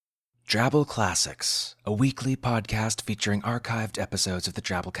Drabble Classics, a weekly podcast featuring archived episodes of the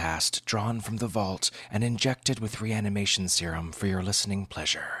Drabblecast drawn from the vault and injected with reanimation serum for your listening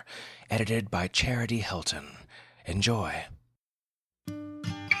pleasure. Edited by Charity Hilton. Enjoy.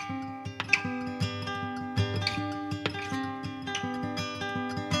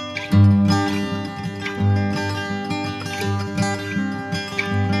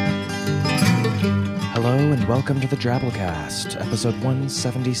 Hello and welcome to the Drabblecast, episode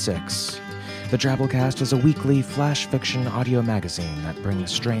 176. The Drabblecast is a weekly flash fiction audio magazine that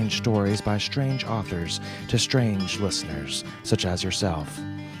brings strange stories by strange authors to strange listeners, such as yourself.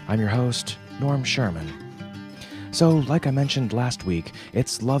 I'm your host, Norm Sherman. So, like I mentioned last week,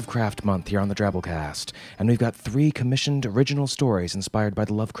 it's Lovecraft Month here on the Drabblecast, and we've got 3 commissioned original stories inspired by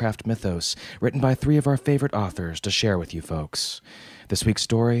the Lovecraft mythos, written by 3 of our favorite authors to share with you folks. This week's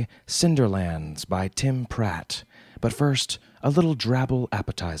story, Cinderlands by Tim Pratt. But first, a little Drabble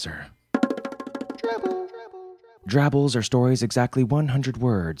appetizer. Drabbles are stories exactly 100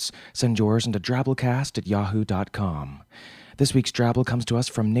 words. Send yours into drabblecast@yahoo.com. This week's Drabble comes to us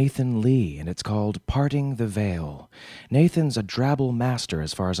from Nathan Lee, and it's called Parting the Veil. Nathan's a Drabble master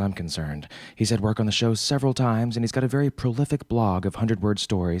as far as I'm concerned. He's had work on the show several times, and he's got a very prolific blog of 100-word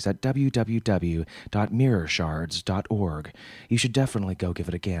stories at www.mirrorshards.org. You should definitely go give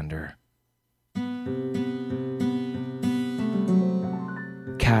it a gander.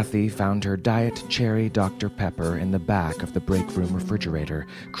 Kathy found her Diet Cherry Dr. Pepper in the back of the break room refrigerator,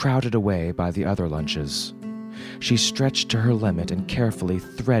 crowded away by the other lunches. She stretched to her limit and carefully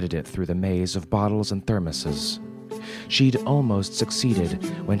threaded it through the maze of bottles and thermoses. She'd almost succeeded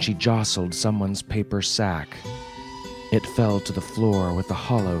when she jostled someone's paper sack. It fell to the floor with a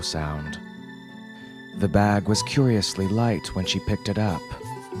hollow sound. The bag was curiously light when she picked it up.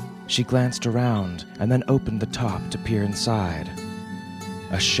 She glanced around and then opened the top to peer inside.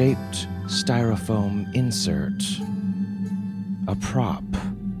 A shaped styrofoam insert. A prop.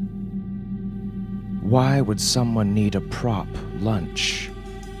 Why would someone need a prop lunch?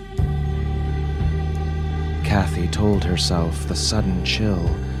 Kathy told herself the sudden chill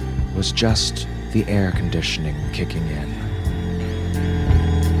was just the air conditioning kicking in.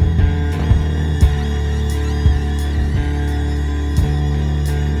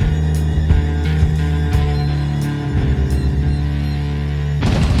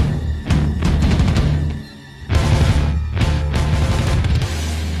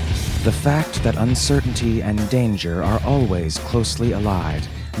 The fact that uncertainty and danger are always closely allied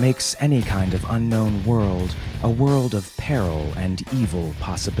makes any kind of unknown world a world of peril and evil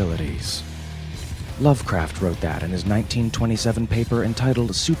possibilities. Lovecraft wrote that in his 1927 paper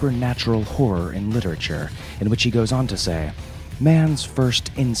entitled Supernatural Horror in Literature, in which he goes on to say, man's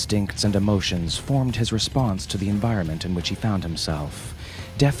first instincts and emotions formed his response to the environment in which he found himself.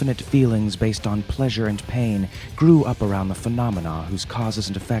 Definite feelings based on pleasure and pain grew up around the phenomena whose causes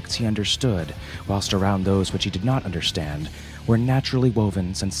and effects he understood, whilst around those which he did not understand were naturally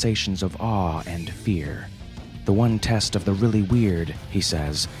woven sensations of awe and fear. The one test of the really weird, he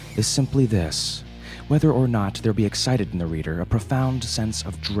says, is simply this: whether or not there be excited in the reader a profound sense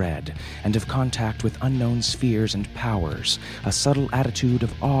of dread and of contact with unknown spheres and powers, a subtle attitude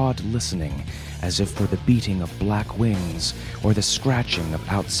of awed listening, as if for the beating of black wings or the scratching of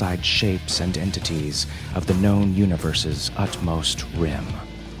outside shapes and entities of the known universe's utmost rim.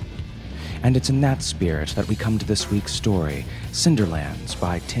 And it's in that spirit that we come to this week's story, Cinderlands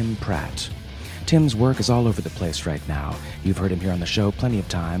by Tim Pratt. Tim's work is all over the place right now. You've heard him here on the show plenty of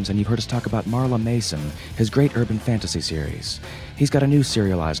times, and you've heard us talk about Marla Mason, his great urban fantasy series. He's got a new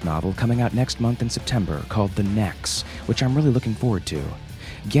serialized novel coming out next month in September called The Necks, which I'm really looking forward to.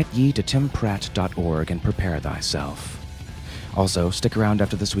 Get ye to timpratt.org and prepare thyself. Also, stick around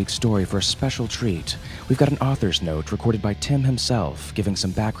after this week's story for a special treat. We've got an author's note recorded by Tim himself, giving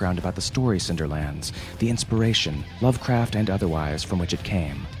some background about the story Cinderlands, the inspiration, Lovecraft and otherwise, from which it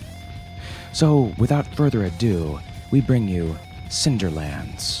came. So, without further ado, we bring you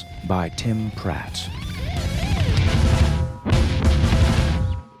Cinderlands by Tim Pratt.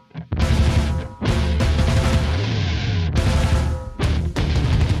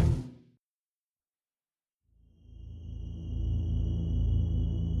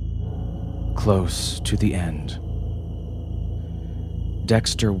 Close to the end.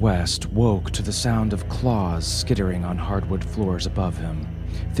 Dexter West woke to the sound of claws skittering on hardwood floors above him,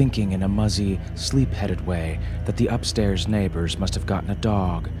 thinking in a muzzy, sleep-headed way that the upstairs neighbors must have gotten a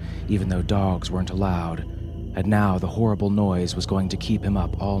dog, even though dogs weren't allowed, and now the horrible noise was going to keep him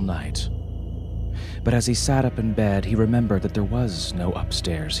up all night. But as he sat up in bed, he remembered that there was no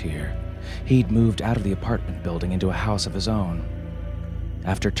upstairs here. He'd moved out of the apartment building into a house of his own.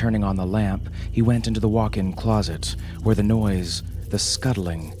 After turning on the lamp, he went into the walk-in closet, where the noise, the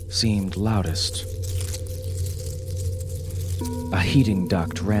scuttling, seemed loudest. A heating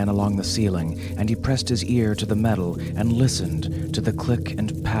duct ran along the ceiling, and he pressed his ear to the metal and listened to the click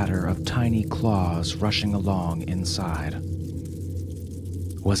and patter of tiny claws rushing along inside.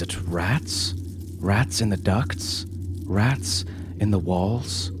 Was it rats? Rats in the ducts? Rats in the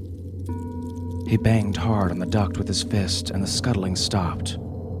walls? He banged hard on the duct with his fist, and the scuttling stopped.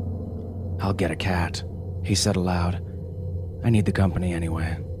 "I'll get a cat," he said aloud. "I need the company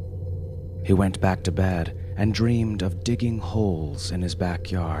anyway." He went back to bed and dreamed of digging holes in his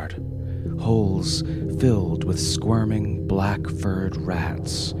backyard. Holes filled with squirming, black-furred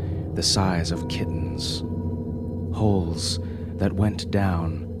rats, the size of kittens. Holes that went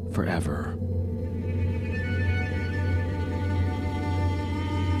down forever.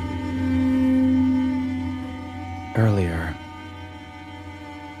 Earlier,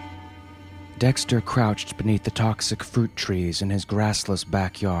 Dexter crouched beneath the toxic fruit trees in his grassless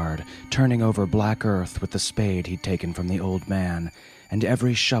backyard, turning over black earth with the spade he'd taken from the old man, and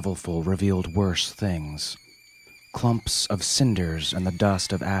every shovelful revealed worse things. Clumps of cinders and the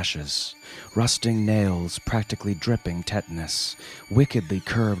dust of ashes, rusting nails practically dripping tetanus, wickedly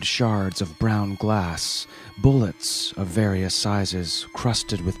curved shards of brown glass, bullets of various sizes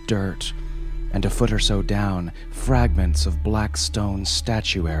crusted with dirt, and a foot or so down, fragments of black stone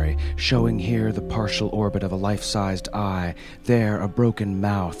statuary, showing here the partial orbit of a life-sized eye, there a broken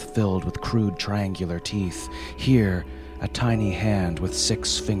mouth filled with crude triangular teeth, here a tiny hand with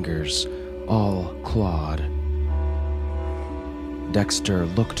 6 fingers, all clawed. Dexter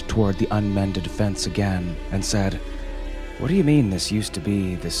looked toward the unmended fence again and said, "What do you mean this used to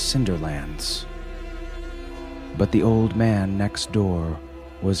be the Cinderlands?" But the old man next door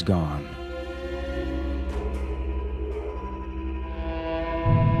was gone.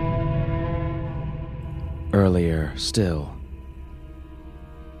 Earlier still.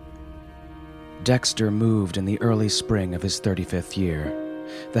 Dexter moved in the early spring of his 35th year.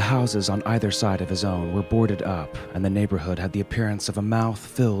 The houses on either side of his own were boarded up, and the neighborhood had the appearance of a mouth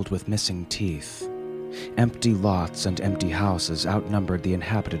filled with missing teeth. Empty lots and empty houses outnumbered the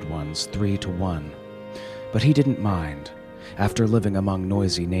inhabited ones 3-1. But he didn't mind. After living among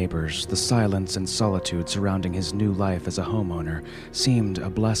noisy neighbors, the silence and solitude surrounding his new life as a homeowner seemed a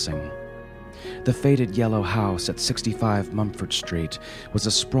blessing. The faded yellow house at 65 Mumford Street was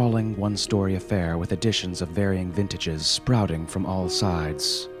a sprawling one-story affair with additions of varying vintages sprouting from all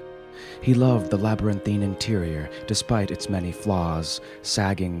sides. He loved the labyrinthine interior, despite its many flaws: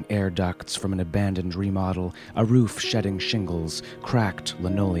 sagging air ducts from an abandoned remodel, a roof shedding shingles, cracked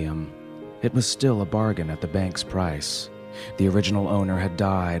linoleum. It was still a bargain at the bank's price. The original owner had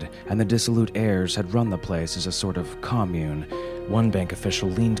died, and the dissolute heirs had run the place as a sort of commune. One bank official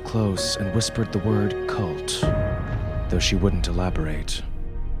leaned close and whispered the word cult, though she wouldn't elaborate.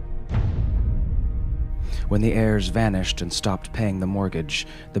 When the heirs vanished and stopped paying the mortgage,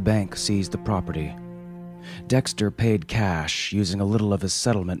 the bank seized the property. Dexter paid cash, using a little of his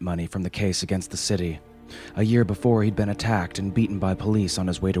settlement money from the case against the city. A year before, he'd been attacked and beaten by police on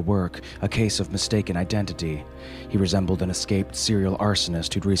his way to work, a case of mistaken identity. He resembled an escaped serial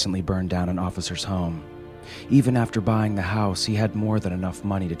arsonist who'd recently burned down an officer's home. Even after buying the house, he had more than enough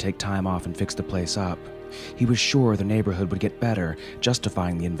money to take time off and fix the place up. He was sure the neighborhood would get better,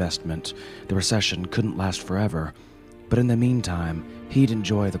 justifying the investment. The recession couldn't last forever. But in the meantime, he'd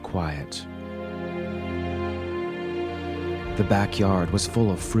enjoy the quiet. The backyard was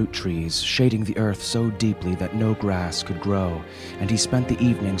full of fruit trees, shading the earth so deeply that no grass could grow, and he spent the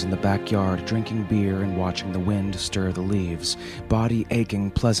evenings in the backyard drinking beer and watching the wind stir the leaves, body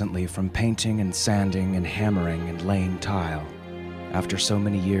aching pleasantly from painting and sanding and hammering and laying tile. After so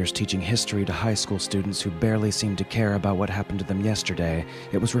many years teaching history to high school students who barely seemed to care about what happened to them yesterday,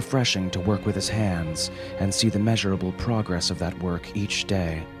 it was refreshing to work with his hands and see the measurable progress of that work each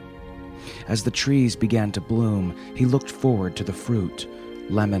day. As the trees began to bloom, he looked forward to the fruit: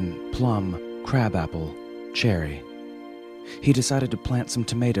 lemon, plum, crabapple, cherry. He decided to plant some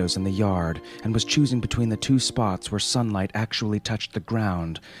tomatoes in the yard and was choosing between the 2 spots where sunlight actually touched the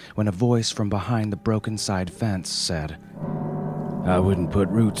ground when a voice from behind the broken side fence said, "I wouldn't put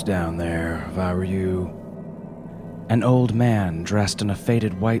roots down there if I were you." An old man dressed in a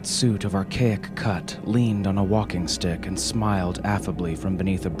faded white suit of archaic cut leaned on a walking stick and smiled affably from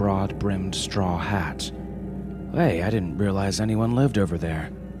beneath a broad-brimmed straw hat. "Hey, I didn't realize anyone lived over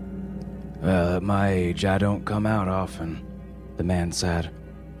there." At my age, I don't come out often," the man said.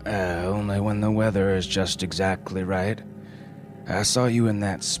 Only when the weather is just exactly right. I saw you in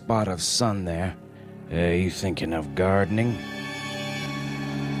that spot of sun there. You thinking of gardening?"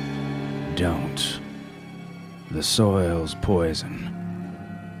 Don't. The soil's poison.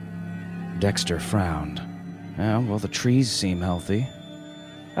 Dexter frowned. Well, the trees seem healthy.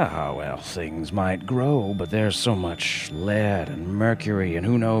 Well, things might grow, but there's so much lead and mercury and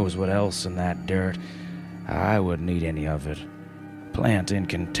who knows what else in that dirt. I wouldn't eat any of it. Plant in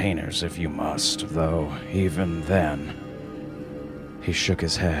containers if you must, though even then. He shook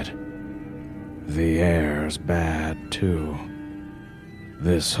his head. The air's bad, too.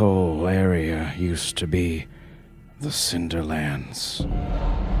 This whole area used to be the Cinderlands.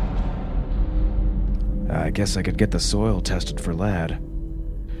 I guess I could get the soil tested for lead.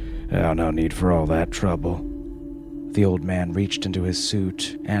 No need for all that trouble. The old man reached into his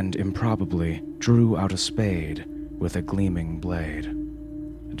suit and, improbably, drew out a spade with a gleaming blade.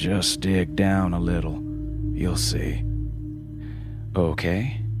 Just dig down a little. You'll see.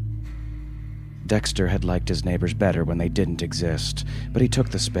 Okay. Dexter had liked his neighbors better when they didn't exist, but he took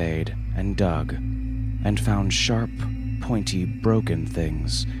the spade and dug, and found sharp, pointy, broken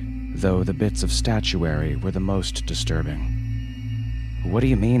things, though the bits of statuary were the most disturbing. What do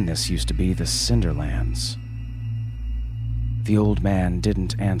you mean this used to be the Cinderlands? The old man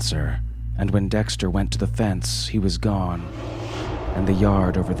didn't answer, and when Dexter went to the fence, he was gone, and the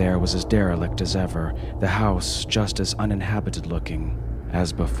yard over there was as derelict as ever, the house just as uninhabited looking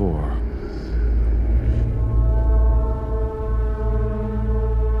as before.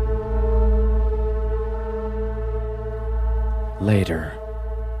 Later,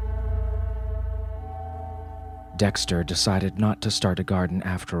 Dexter decided not to start a garden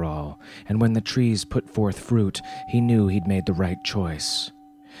after all, and when the trees put forth fruit, he knew he'd made the right choice.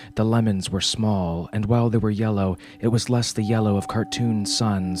 The lemons were small, and while they were yellow, it was less the yellow of cartoon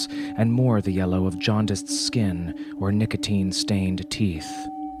suns and more the yellow of jaundiced skin or nicotine-stained teeth.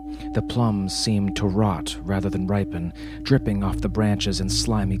 The plums seemed to rot rather than ripen, dripping off the branches in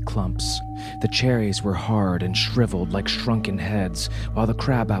slimy clumps. The cherries were hard and shriveled like shrunken heads, while the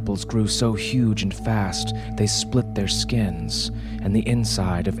crab apples grew so huge and fast they split their skins, and the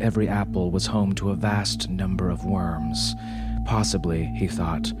inside of every apple was home to a vast number of worms. Possibly, he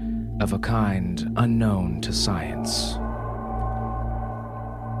thought, of a kind unknown to science.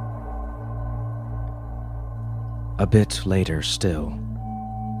 A bit later still,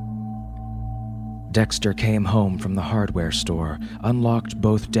 Dexter came home from the hardware store, unlocked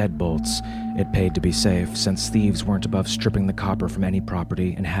both deadbolts. It paid to be safe, since thieves weren't above stripping the copper from any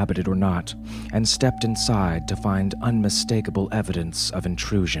property, inhabited or not, and stepped inside to find unmistakable evidence of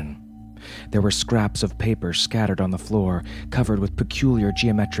intrusion. There were scraps of paper scattered on the floor, covered with peculiar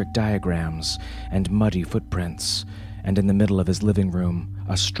geometric diagrams and muddy footprints, and in the middle of his living room,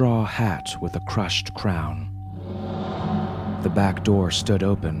 a straw hat with a crushed crown. The back door stood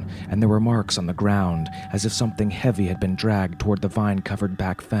open, and there were marks on the ground, as if something heavy had been dragged toward the vine-covered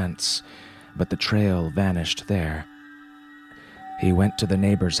back fence, but the trail vanished there. He went to the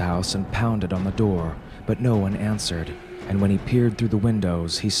neighbor's house and pounded on the door, but no one answered, and when he peered through the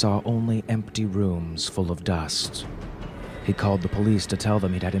windows, he saw only empty rooms full of dust. He called the police to tell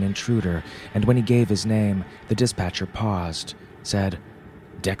them he'd had an intruder, and when he gave his name, the dispatcher paused, said,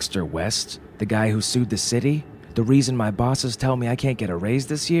 "Dexter West, the guy who sued the city? The reason my bosses tell me I can't get a raise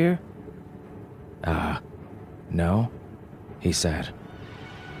this year?" No, he said.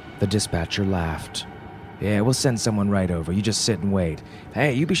 The dispatcher laughed. "Yeah, we'll send someone right over. You just sit and wait.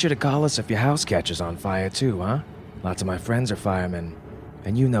 Hey, you be sure to call us if your house catches on fire too, huh? Lots of my friends are firemen,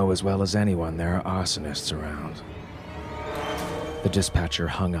 and you know as well as anyone there are arsonists around." The dispatcher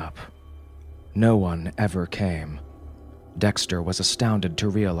hung up. No one ever came. Dexter was astounded to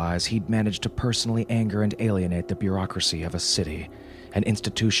realize he'd managed to personally anger and alienate the bureaucracy of a city, an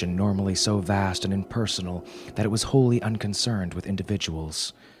institution normally so vast and impersonal that it was wholly unconcerned with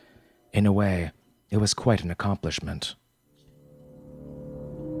individuals. In a way, it was quite an accomplishment.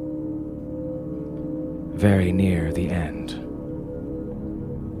 Very near the end,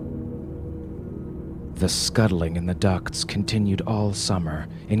 the scuttling in the ducts continued all summer,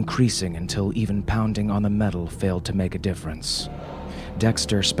 increasing until even pounding on the metal failed to make a difference.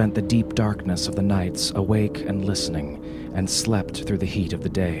 Dexter spent the deep darkness of the nights awake and listening, and slept through the heat of the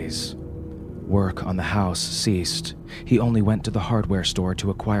days. Work on the house ceased. He only went to the hardware store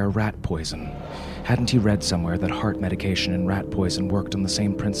to acquire rat poison. Hadn't he read somewhere that heart medication and rat poison worked on the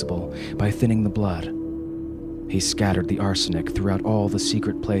same principle, by thinning the blood? He scattered the arsenic throughout all the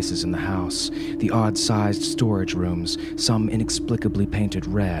secret places in the house, the odd-sized storage rooms, some inexplicably painted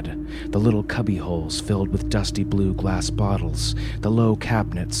red, the little cubby holes filled with dusty blue glass bottles, the low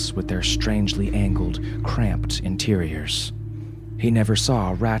cabinets with their strangely angled, cramped interiors. He never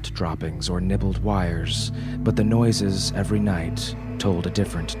saw rat droppings or nibbled wires, but the noises every night told a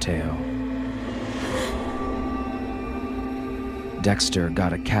different tale. Dexter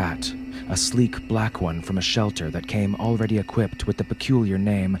got a cat, a sleek black one from a shelter that came already equipped with the peculiar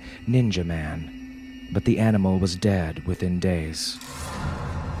name Ninja Man, but the animal was dead within days.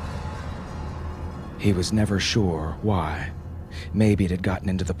 He was never sure why. Maybe it had gotten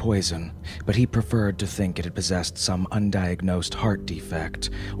into the poison, but he preferred to think it had possessed some undiagnosed heart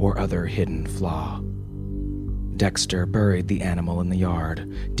defect or other hidden flaw. Dexter buried the animal in the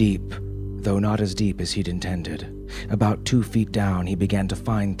yard, deep, though not as deep as he'd intended. About 2 feet down, he began to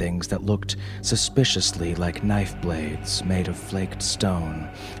find things that looked suspiciously like knife blades made of flaked stone,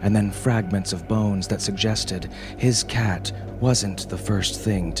 and then fragments of bones that suggested his cat wasn't the first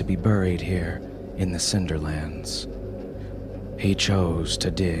thing to be buried here in the Cinderlands. He chose to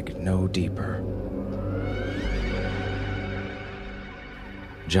dig no deeper.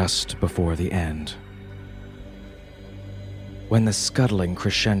 Just before the end. When the scuttling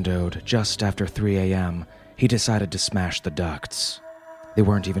crescendoed just after 3 a.m., he decided to smash the ducts. They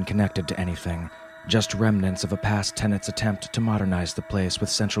weren't even connected to anything, just remnants of a past tenant's attempt to modernize the place with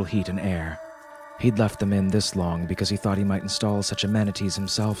central heat and air. He'd left them in this long because he thought he might install such amenities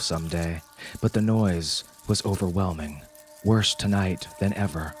himself someday, but the noise was overwhelming, worse tonight than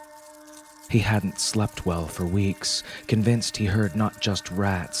ever. He hadn't slept well for weeks, convinced he heard not just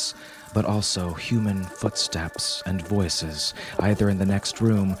rats, but also human footsteps and voices, either in the next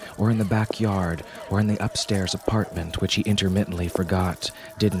room or in the backyard or in the upstairs apartment, which he intermittently forgot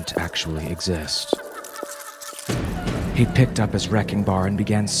didn't actually exist. He picked up his wrecking bar and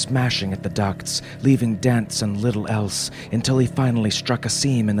began smashing at the ducts, leaving dents and little else, until he finally struck a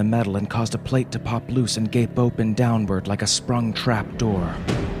seam in the metal and caused a plate to pop loose and gape open downward like a sprung trap door.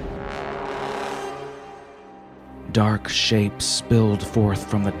 Dark shapes spilled forth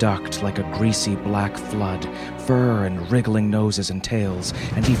from the duct like a greasy black flood, fur and wriggling noses and tails,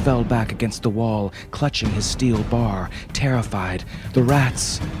 and he fell back against the wall, clutching his steel bar, terrified. The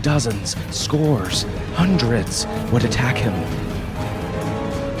rats, dozens, scores, hundreds, would attack him.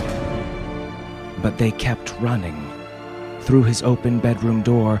 But they kept running. Through his open bedroom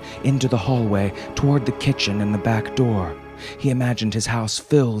door, into the hallway, toward the kitchen and the back door. He imagined his house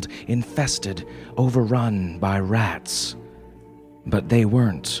filled, infested, overrun by rats. But they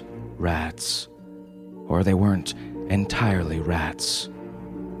weren't rats. Or they weren't entirely rats.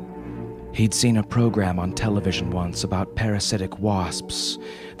 He'd seen a program on television once about parasitic wasps.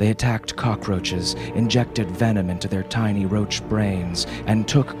 They attacked cockroaches, injected venom into their tiny roach brains, and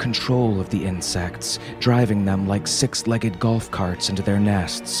took control of the insects, driving them like 6-legged golf carts into their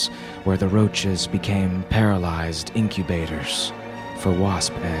nests, where the roaches became paralyzed incubators for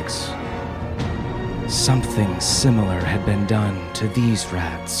wasp eggs. Something similar had been done to these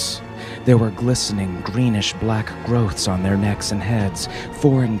rats. There were glistening, greenish-black growths on their necks and heads,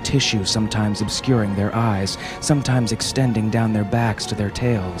 foreign tissue sometimes obscuring their eyes, sometimes extending down their backs to their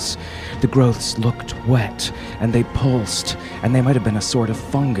tails. The growths looked wet, and they pulsed, and they might have been a sort of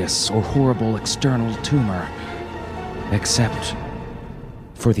fungus or horrible external tumor. Except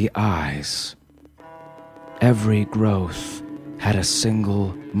for the eyes. Every growth had a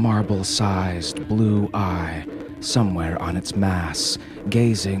single marble-sized blue eye somewhere on its mass,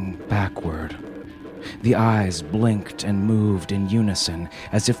 gazing backward. The eyes blinked and moved in unison,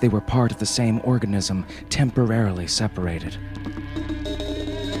 as if they were part of the same organism, temporarily separated.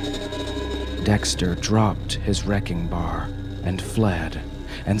 Dexter dropped his wrecking bar and fled.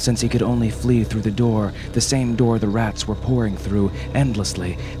 And since he could only flee through the door, the same door the rats were pouring through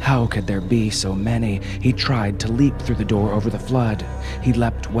endlessly, how could there be so many? He tried to leap through the door over the flood. He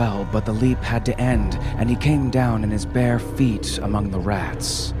leapt well, but the leap had to end, and he came down in his bare feet among the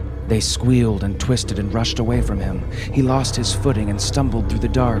rats. They squealed and twisted and rushed away from him. He lost his footing and stumbled through the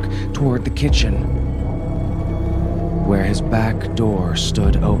dark toward the kitchen, where his back door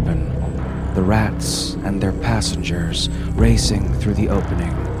stood open. The rats and their passengers racing through the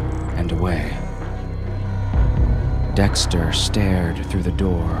opening and away. Dexter stared through the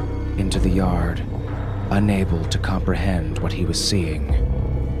door into the yard, unable to comprehend what he was seeing.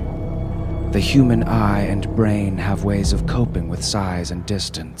 The human eye and brain have ways of coping with size and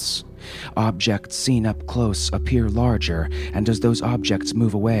distance. Objects seen up close appear larger, and as those objects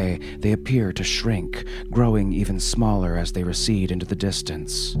move away, they appear to shrink, growing even smaller as they recede into the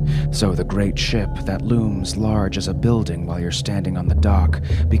distance. So the great ship that looms large as a building while you're standing on the dock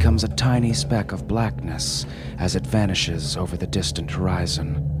becomes a tiny speck of blackness as it vanishes over the distant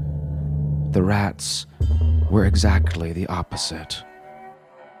horizon. The rats were exactly the opposite.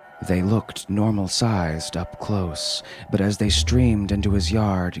 They looked normal-sized up close, but as they streamed into his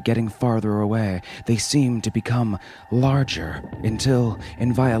yard, getting farther away, they seemed to become larger, until,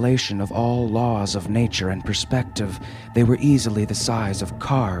 in violation of all laws of nature and perspective, they were easily the size of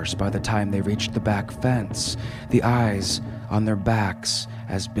cars by the time they reached the back fence, the eyes on their backs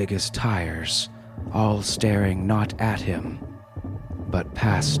as big as tires, all staring not at him, but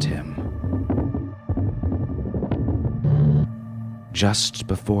past him. Just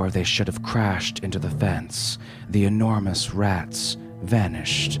before they should have crashed into the fence, the enormous rats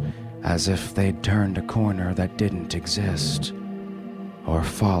vanished, as if they'd turned a corner that didn't exist, or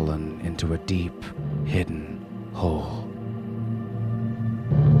fallen into a deep, hidden hole.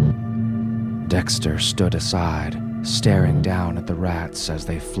 Dexter stood aside, staring down at the rats as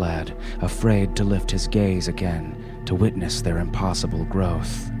they fled, afraid to lift his gaze again to witness their impossible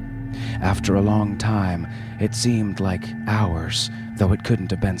growth. After a long time, it seemed like hours, though it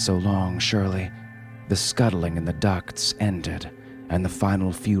couldn't have been so long, surely. The scuttling in the ducts ended, and the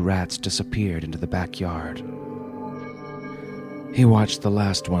final few rats disappeared into the backyard. He watched the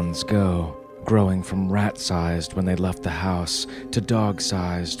last ones go, growing from rat-sized when they left the house, to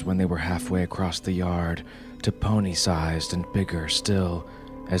dog-sized when they were halfway across the yard, to pony-sized and bigger still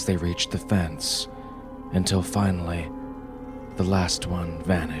as they reached the fence, until finally, the last one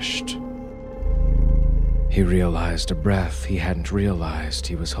vanished. He realized a breath he hadn't realized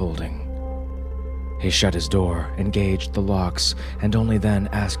he was holding. He shut his door, engaged the locks, and only then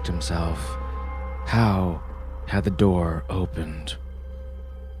asked himself, how had the door opened?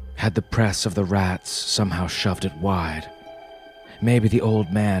 Had the press of the rats somehow shoved it wide? Maybe the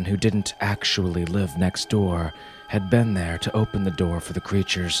old man who didn't actually live next door had been there to open the door for the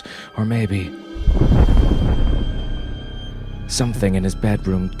creatures, or maybe... Something in his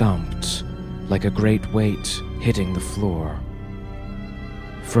bedroom thumped, like a great weight hitting the floor.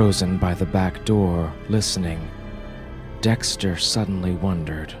 Frozen by the back door, listening, Dexter suddenly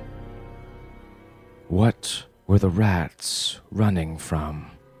wondered, what were the rats running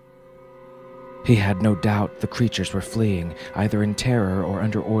from? He had no doubt the creatures were fleeing, either in terror or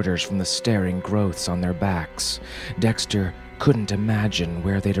under orders from the staring growths on their backs. Dexter couldn't imagine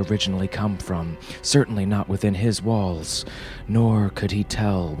where they'd originally come from, certainly not within his walls, nor could he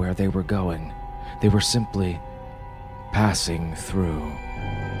tell where they were going. They were simply passing through.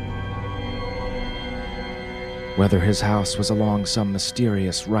 Whether his house was along some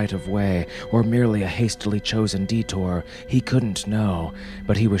mysterious right-of-way or merely a hastily chosen detour, he couldn't know,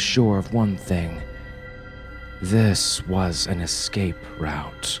 but he was sure of one thing. This was an escape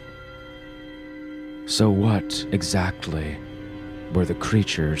route. So what, exactly, were the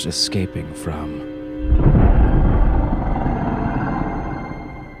creatures escaping from?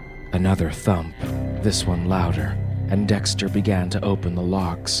 Another thump, this one louder, and Dexter began to open the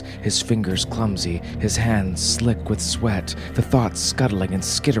locks, his fingers clumsy, his hands slick with sweat, the thoughts scuttling and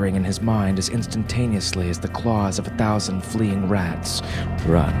skittering in his mind as instantaneously as the claws of 1,000 fleeing rats.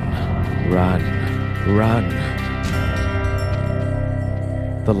 Run, run, run.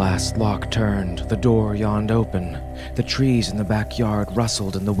 The last lock turned, the door yawned open. The trees in the backyard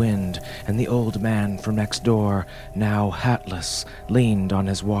rustled in the wind, and the old man from next door, now hatless, leaned on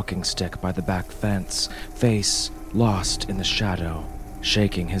his walking stick by the back fence, face lost in the shadow,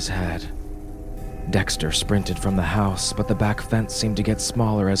 shaking his head. Dexter sprinted from the house, but the back fence seemed to get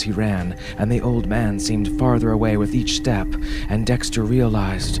smaller as he ran, and the old man seemed farther away with each step, and Dexter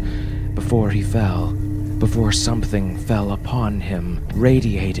realized, before he fell, before something fell upon him,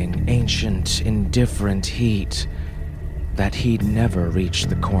 radiating ancient, indifferent heat, that he'd never reach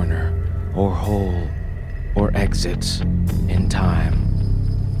the corner, or hole, or exit in time.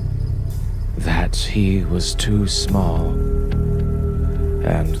 That he was too small,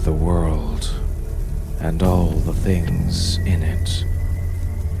 and the world, and all the things in it,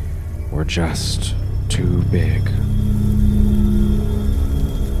 were just too big.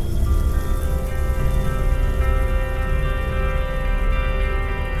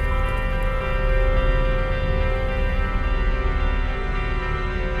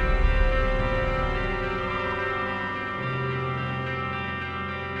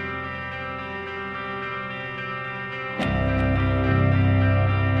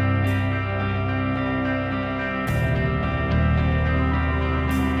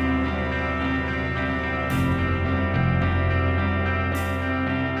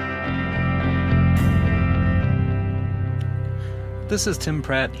 This is Tim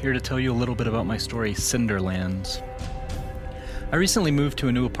Pratt, here to tell you a little bit about my story, Cinderlands. I recently moved to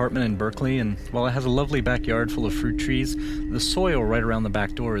a new apartment in Berkeley, and while it has a lovely backyard full of fruit trees, the soil right around the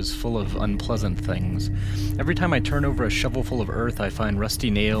back door is full of unpleasant things. Every time I turn over a shovelful of earth, I find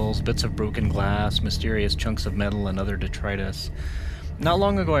rusty nails, bits of broken glass, mysterious chunks of metal, and other detritus. Not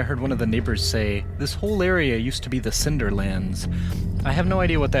long ago, I heard one of the neighbors say, "This whole area used to be the Cinderlands." I have no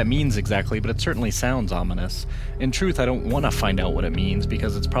idea what that means exactly, but it certainly sounds ominous. In truth, I don't want to find out what it means,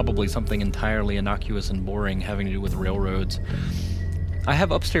 because it's probably something entirely innocuous and boring having to do with railroads. I have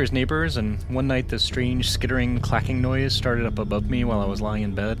upstairs neighbors, and one night this strange skittering, clacking noise started up above me while I was lying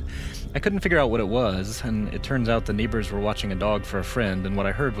in bed. I couldn't figure out what it was, and it turns out the neighbors were watching a dog for a friend, and what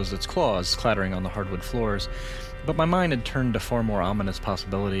I heard was its claws clattering on the hardwood floors. But my mind had turned to far more ominous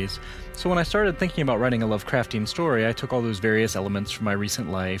possibilities. So when I started thinking about writing a Lovecraftian story, I took all those various elements from my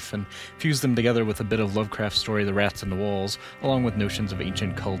recent life and fused them together with a bit of Lovecraft's story, The Rats in the Walls, along with notions of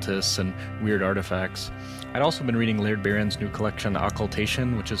ancient cultists and weird artifacts. I'd also been reading Laird Barron's new collection,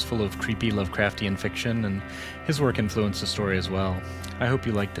 Occultation, which is full of creepy Lovecraftian fiction, and his work influenced the story as well. I hope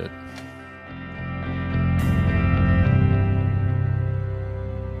you liked it.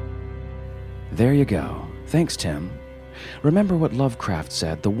 There you go. Thanks, Tim. Remember what Lovecraft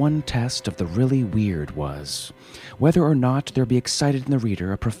said the one test of the really weird was whether or not there be excited in the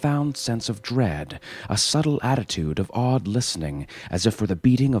reader a profound sense of dread, a subtle attitude of awed listening, as if for the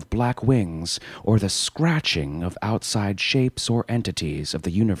beating of black wings or the scratching of outside shapes or entities of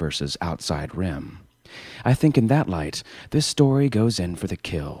the universe's outside rim. I think in that light, this story goes in for the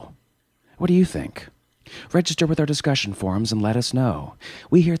kill. What do you think? Register with our discussion forums and let us know.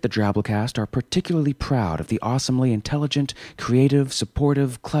 We here at the Drabblecast are particularly proud of the awesomely intelligent, creative,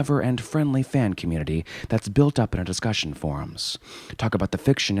 supportive, clever, and friendly fan community that's built up in our discussion forums. Talk about the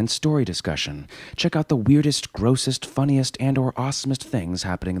fiction and story discussion. Check out the weirdest, grossest, funniest, and or awesomest things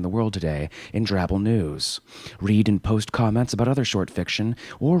happening in the world today in Drabble News. Read and post comments about other short fiction,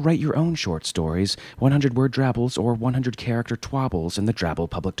 or write your own short stories, 100-word drabbles, or 100-character twabbles in the Drabble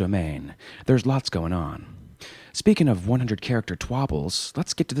public domain. There's lots going on. Speaking of 100-character twabbles,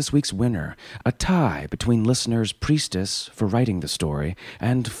 let's get to this week's winner, a tie between listeners Priestess for writing the story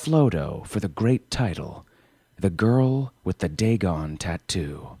and Flodo for the great title, The Girl with the Dagon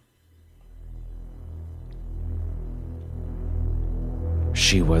Tattoo.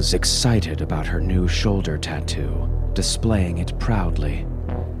 She was excited about her new shoulder tattoo, displaying it proudly,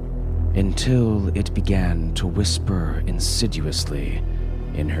 until it began to whisper insidiously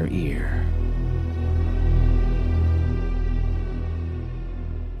in her ear.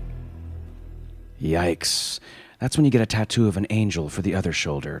 Yikes. That's when you get a tattoo of an angel for the other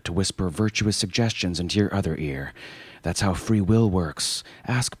shoulder to whisper virtuous suggestions into your other ear. That's how free will works.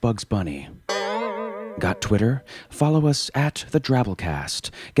 Ask Bugs Bunny. Got Twitter? Follow us at the Drabblecast.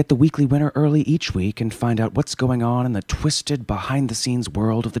 Get the weekly winner early each week and find out what's going on in the twisted, behind-the-scenes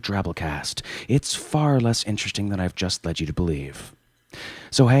world of the Drabblecast. It's far less interesting than I've just led you to believe.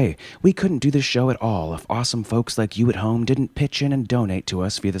 So hey, we couldn't do this show at all if awesome folks like you at home didn't pitch in and donate to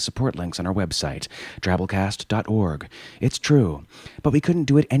us via the support links on our website, drabblecast.org. It's true, but we couldn't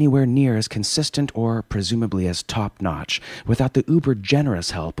do it anywhere near as consistent or presumably as top-notch without the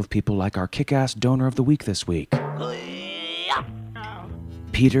uber-generous help of people like our kick-ass donor of the week this week,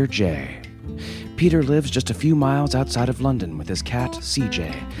 Peter J. Peter lives just a few miles outside of London with his cat,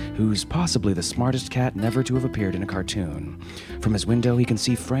 CJ, who's possibly the smartest cat never to have appeared in a cartoon. From his window, he can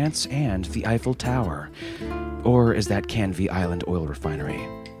see France and the Eiffel Tower. Or is that Canvey Island oil refinery?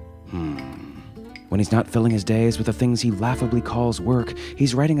 When he's not filling his days with the things he laughably calls work,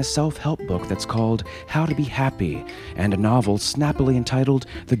 he's writing a self-help book that's called How to Be Happy, and a novel snappily entitled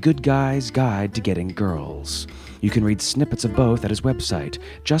The Good Guy's Guide to Getting Girls. You can read snippets of both at his website,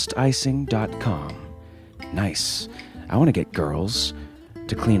 justicing.com. Nice. I want to get girls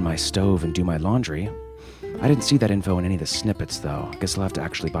to clean my stove and do my laundry. I didn't see that info in any of the snippets, though. Guess I'll have to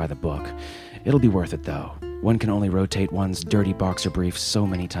actually buy the book. It'll be worth it, though. One can only rotate one's dirty boxer briefs so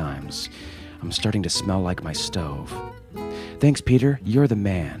many times. I'm starting to smell like my stove. Thanks, Peter. You're the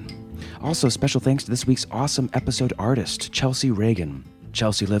man. Also, special thanks to this week's awesome episode artist, Chelsea Reagan.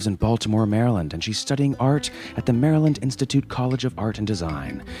 Chelsea lives in Baltimore, Maryland, and she's studying art at the Maryland Institute College of Art and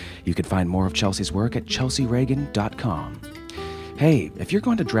Design. You can find more of Chelsea's work at chelseareagan.com. Hey, if you're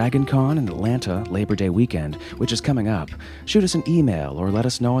going to Dragon Con in Atlanta Labor Day weekend, which is coming up, shoot us an email or let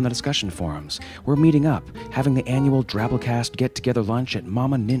us know in the discussion forums. We're meeting up, having the annual Drabblecast get-together lunch at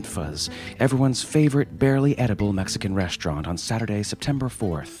Mama Ninfa's, everyone's favorite barely edible Mexican restaurant on Saturday, September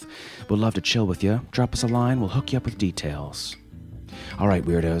 4th. We'd love to chill with you. Drop us a line, we'll hook you up with details. All right,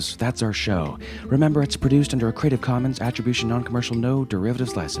 weirdos, that's our show. Remember, it's produced under a Creative Commons Attribution Non-Commercial No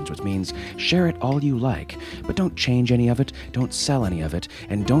Derivatives license, which means share it all you like, but don't change any of it, don't sell any of it,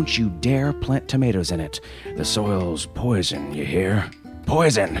 and don't you dare plant tomatoes in it. The soil's poison, you hear?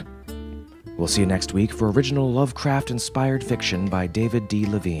 Poison! We'll see you next week for original Lovecraft-inspired fiction by David D.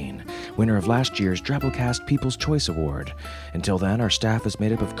 Levine, winner of last year's Drabblecast People's Choice Award. Until then, our staff is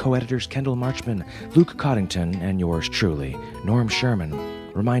made up of co-editors Kendall Marchman, Luke Coddington, and yours truly, Norm Sherman,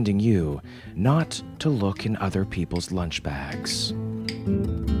 reminding you not to look in other people's lunch bags.